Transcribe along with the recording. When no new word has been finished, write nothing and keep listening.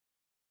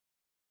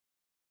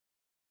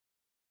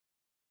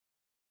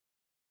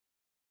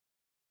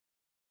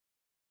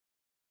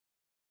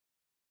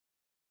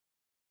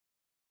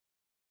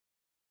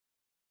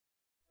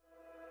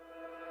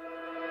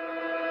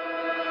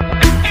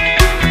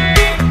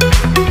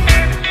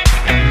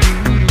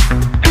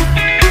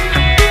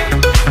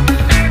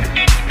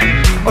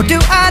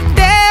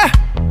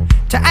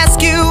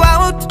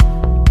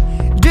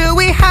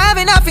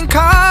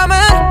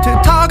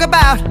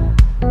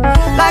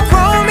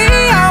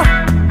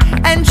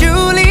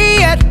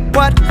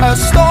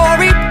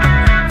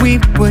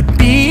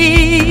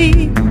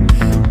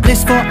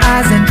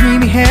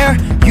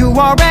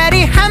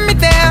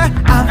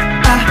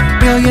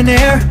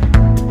billionaire.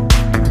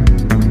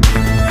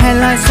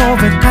 Headlights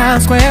over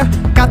Times Square,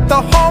 got the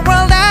whole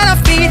world at our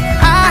feet.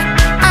 I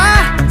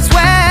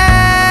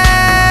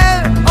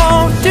swear.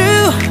 Oh,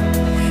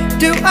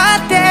 do I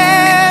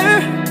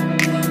dare?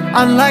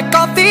 Unlike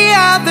all the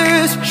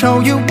others, show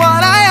you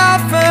what I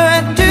offer.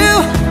 And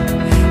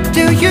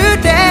do you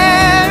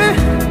dare?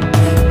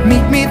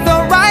 Meet me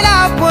the right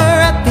hour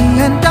at the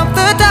end of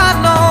the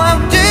tunnel.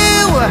 And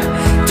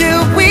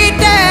do we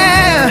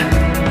dare?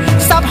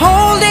 Stop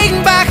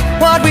holding back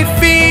what we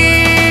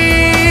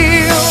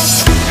feel.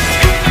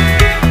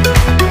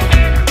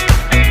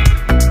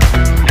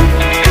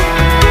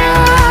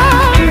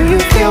 Do you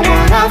feel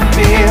what I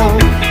feel?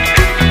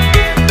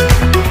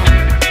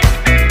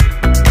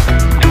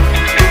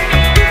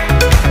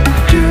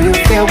 Do you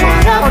feel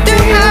what I feel? Or do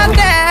I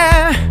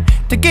dare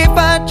to give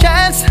a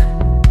chance?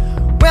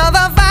 Well,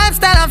 the vibes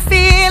that I'm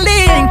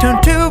feeling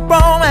turn to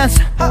romance.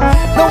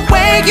 The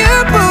way you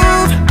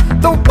move,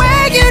 the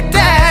way you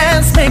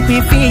dance, make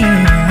me feel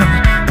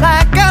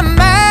like a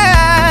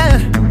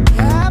man.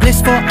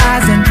 Blissful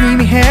eyes and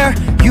dreamy hair,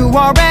 you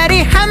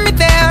already have me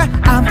there.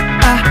 I'm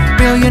a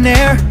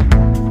billionaire.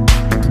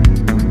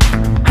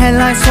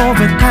 Headlights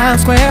over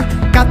Times Square,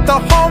 got the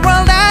whole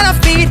world at our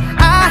feet.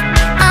 I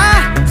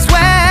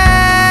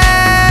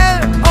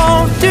swear.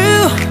 Oh,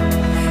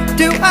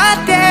 do I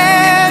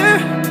dare?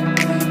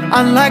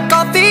 Unlike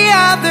all the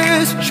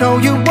others, show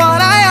you what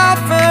I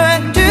offer.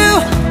 And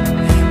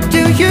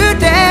do you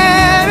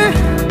dare?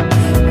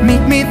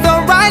 Meet me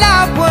the right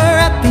hour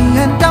at the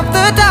end of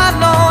the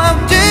tunnel. And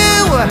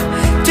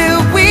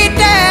do we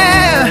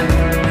dare?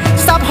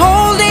 Stop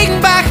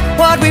holding back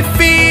what we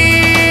feel.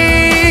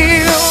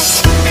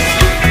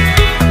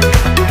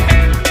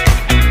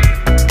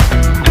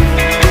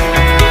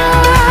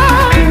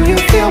 Do you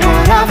feel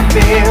what I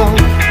feel?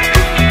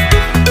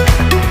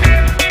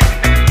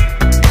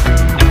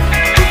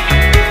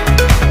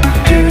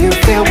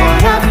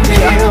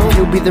 If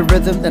you'll be the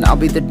rhythm, then I'll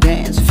be the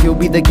dance. If you'll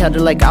be the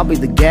Cadillac, I'll be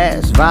the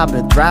gas.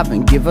 Vibing,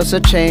 thriving, give us a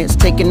chance.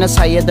 Taking us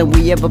higher than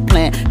we ever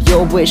planned.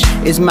 Your wish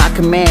is my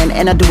command,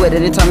 and I do it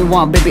anytime you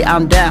want, baby,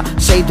 I'm down.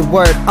 Say the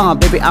word,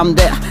 baby, I'm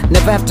there.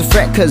 Never have to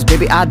fret, cause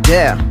baby, I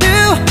dare.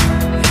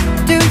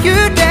 Do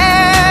you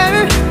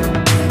dare?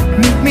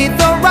 Meet me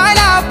the right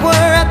hour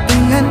at the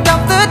end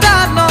of the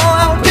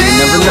tunnel. You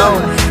never know.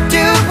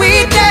 Do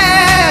we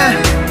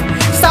dare?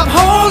 Stop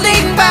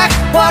holding back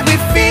what we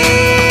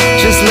feel.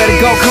 Just let it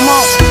go, come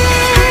on.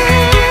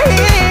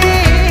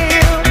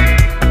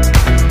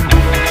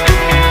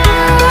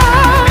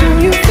 Do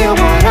you feel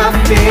what I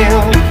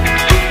feel?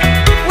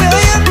 Will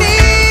you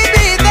meet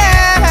me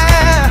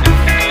there?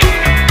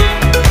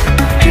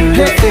 Do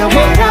you feel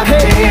what I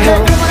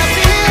feel?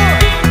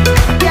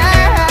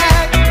 Yeah.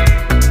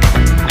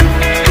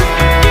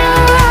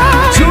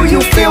 Do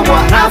you feel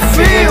what I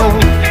feel?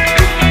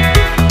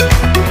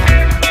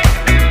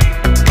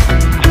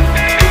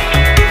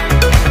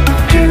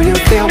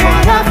 Feel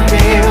what I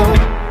feel.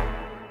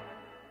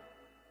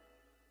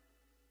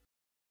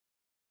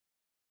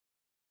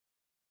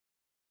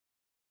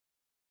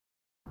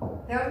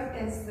 헬리오시티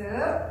댄스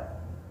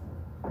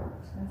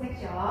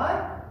섹션.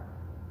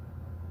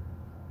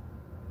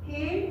 힐,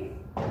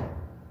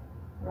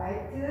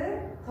 라이트,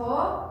 더,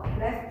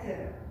 레프트,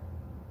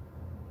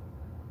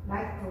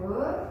 라이트,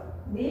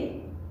 니,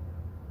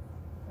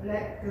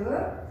 레프트,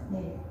 니.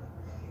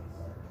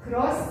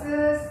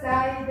 크로스,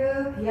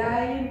 사이드,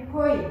 비하인드,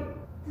 포인트.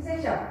 투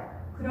섹션.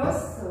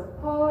 크로스,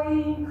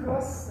 포인,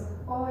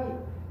 크로스, 포인.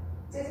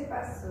 재즈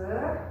박스,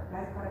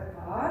 라이트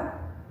커러턴.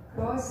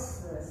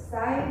 크로스,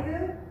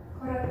 사이드,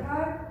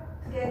 커러턴,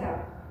 투게더.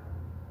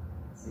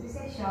 3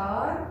 섹션.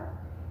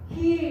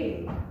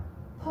 힐,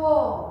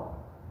 토,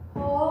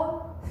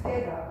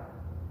 투게더.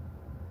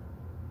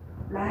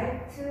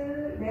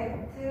 라이트,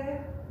 레프트,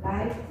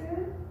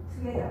 라이트,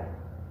 투게더.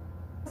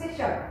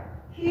 섹션.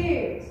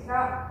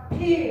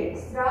 힐,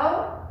 스트라우,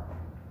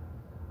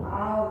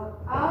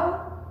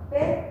 아웃,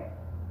 back,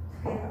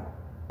 together.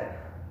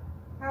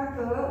 Count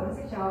to one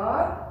section.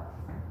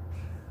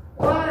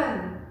 1,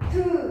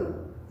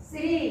 2,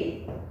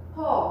 3,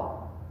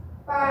 4,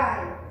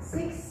 5,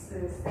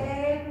 6,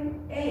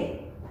 7,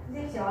 8.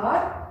 Section.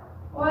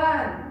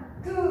 1,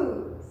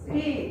 2,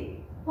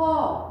 3,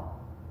 4,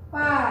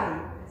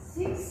 5,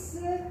 6,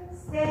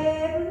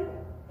 7,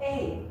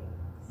 8.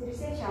 3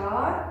 section.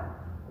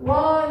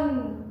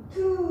 1,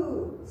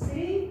 2,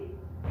 3,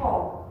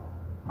 4,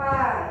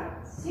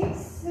 5, 6,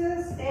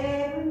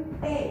 7,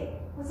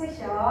 8.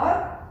 Position.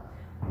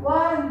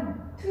 1,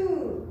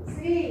 2,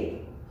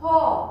 3,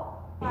 4,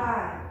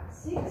 5,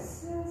 6,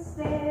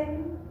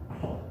 7,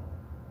 8.